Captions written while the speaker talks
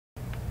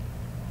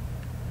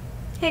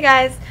Hey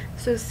guys,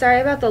 so sorry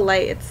about the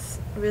light, it's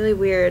really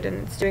weird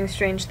and it's doing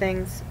strange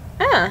things.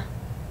 Ah,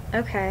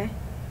 okay.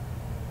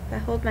 If I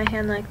hold my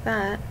hand like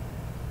that,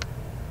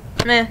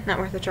 not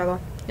worth the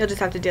trouble. You'll just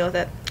have to deal with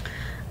it.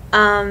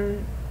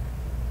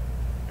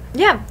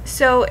 Yeah,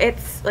 so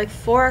it's like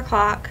 4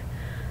 o'clock,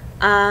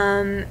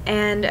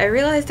 and I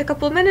realized a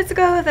couple of minutes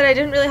ago that I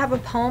didn't really have a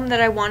poem that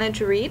I wanted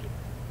to read.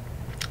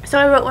 So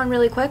I wrote one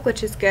really quick,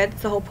 which is good.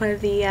 It's the whole point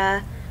of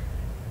the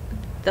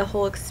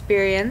whole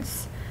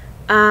experience.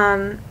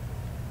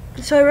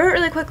 So I wrote it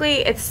really quickly.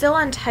 It's still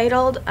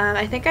untitled.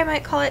 I think I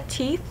might call it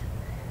Teeth.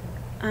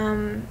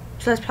 So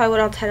that's probably what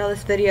I'll title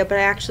this video, but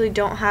I actually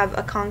don't have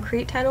a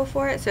concrete title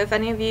for it. So if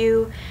any of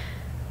you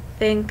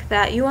think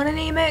that you want to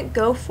name it,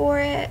 go for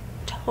it.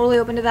 Totally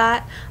open to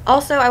that.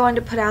 Also, I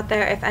wanted to put out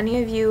there, if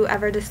any of you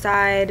ever if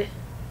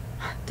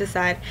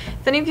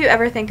any of you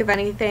ever think of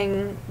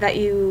anything that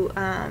you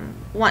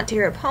want to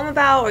hear a poem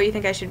about, or you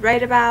think I should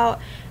write about,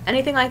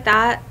 anything like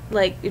that,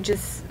 like, you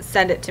just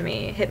send it to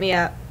me, hit me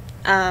up,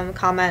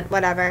 comment,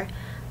 whatever,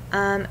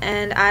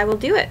 and I will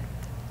do it.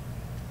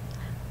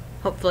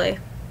 Hopefully.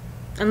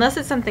 Unless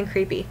it's something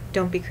creepy.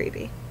 Don't be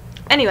creepy.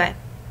 Anyway.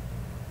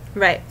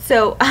 Right,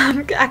 so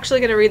I'm actually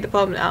going to read the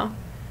poem now.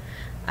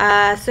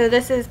 So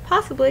this is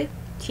possibly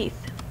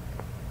Teeth.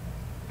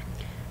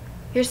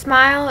 Your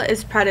smile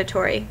is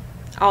predatory,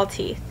 all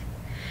teeth.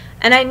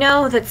 And I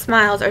know that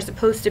smiles are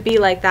supposed to be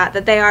like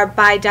that they are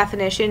by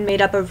definition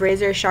made up of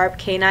razor-sharp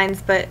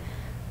canines, but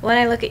when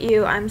I look at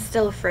you, I'm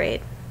still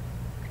afraid.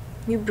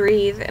 You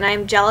breathe, and I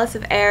am jealous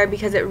of air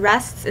because it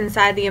rests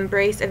inside the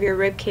embrace of your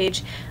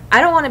ribcage. I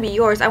don't want to be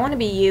yours, I want to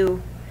be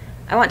you.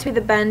 I want to be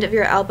the bend of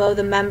your elbow,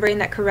 the membrane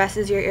that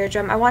caresses your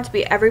eardrum. I want to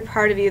be every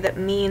part of you that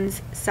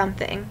means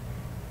something.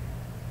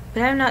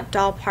 But I am not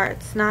doll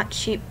parts, not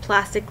cheap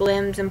plastic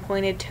limbs and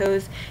pointed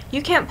toes.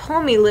 You can't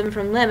pull me limb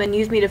from limb and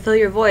use me to fill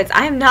your voids.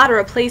 I am not a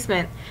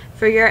replacement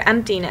for your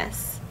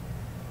emptiness.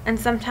 And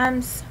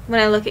sometimes,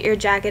 when I look at your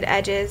jagged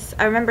edges,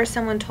 I remember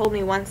someone told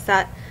me once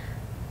that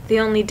the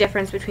only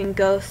difference between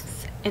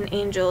ghosts and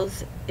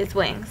angels is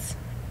wings.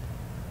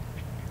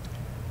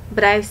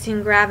 But I have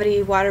seen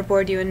gravity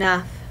waterboard you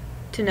enough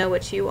to know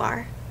what you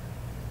are.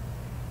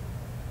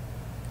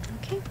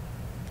 Okay.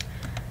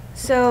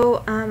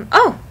 So,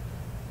 oh!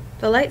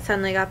 The light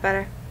suddenly got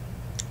better.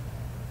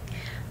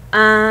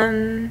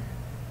 So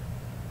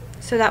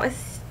that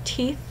was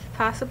Teeth,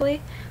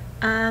 possibly.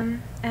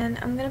 And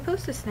I'm gonna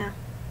post this now.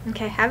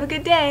 Okay, have a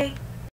good day.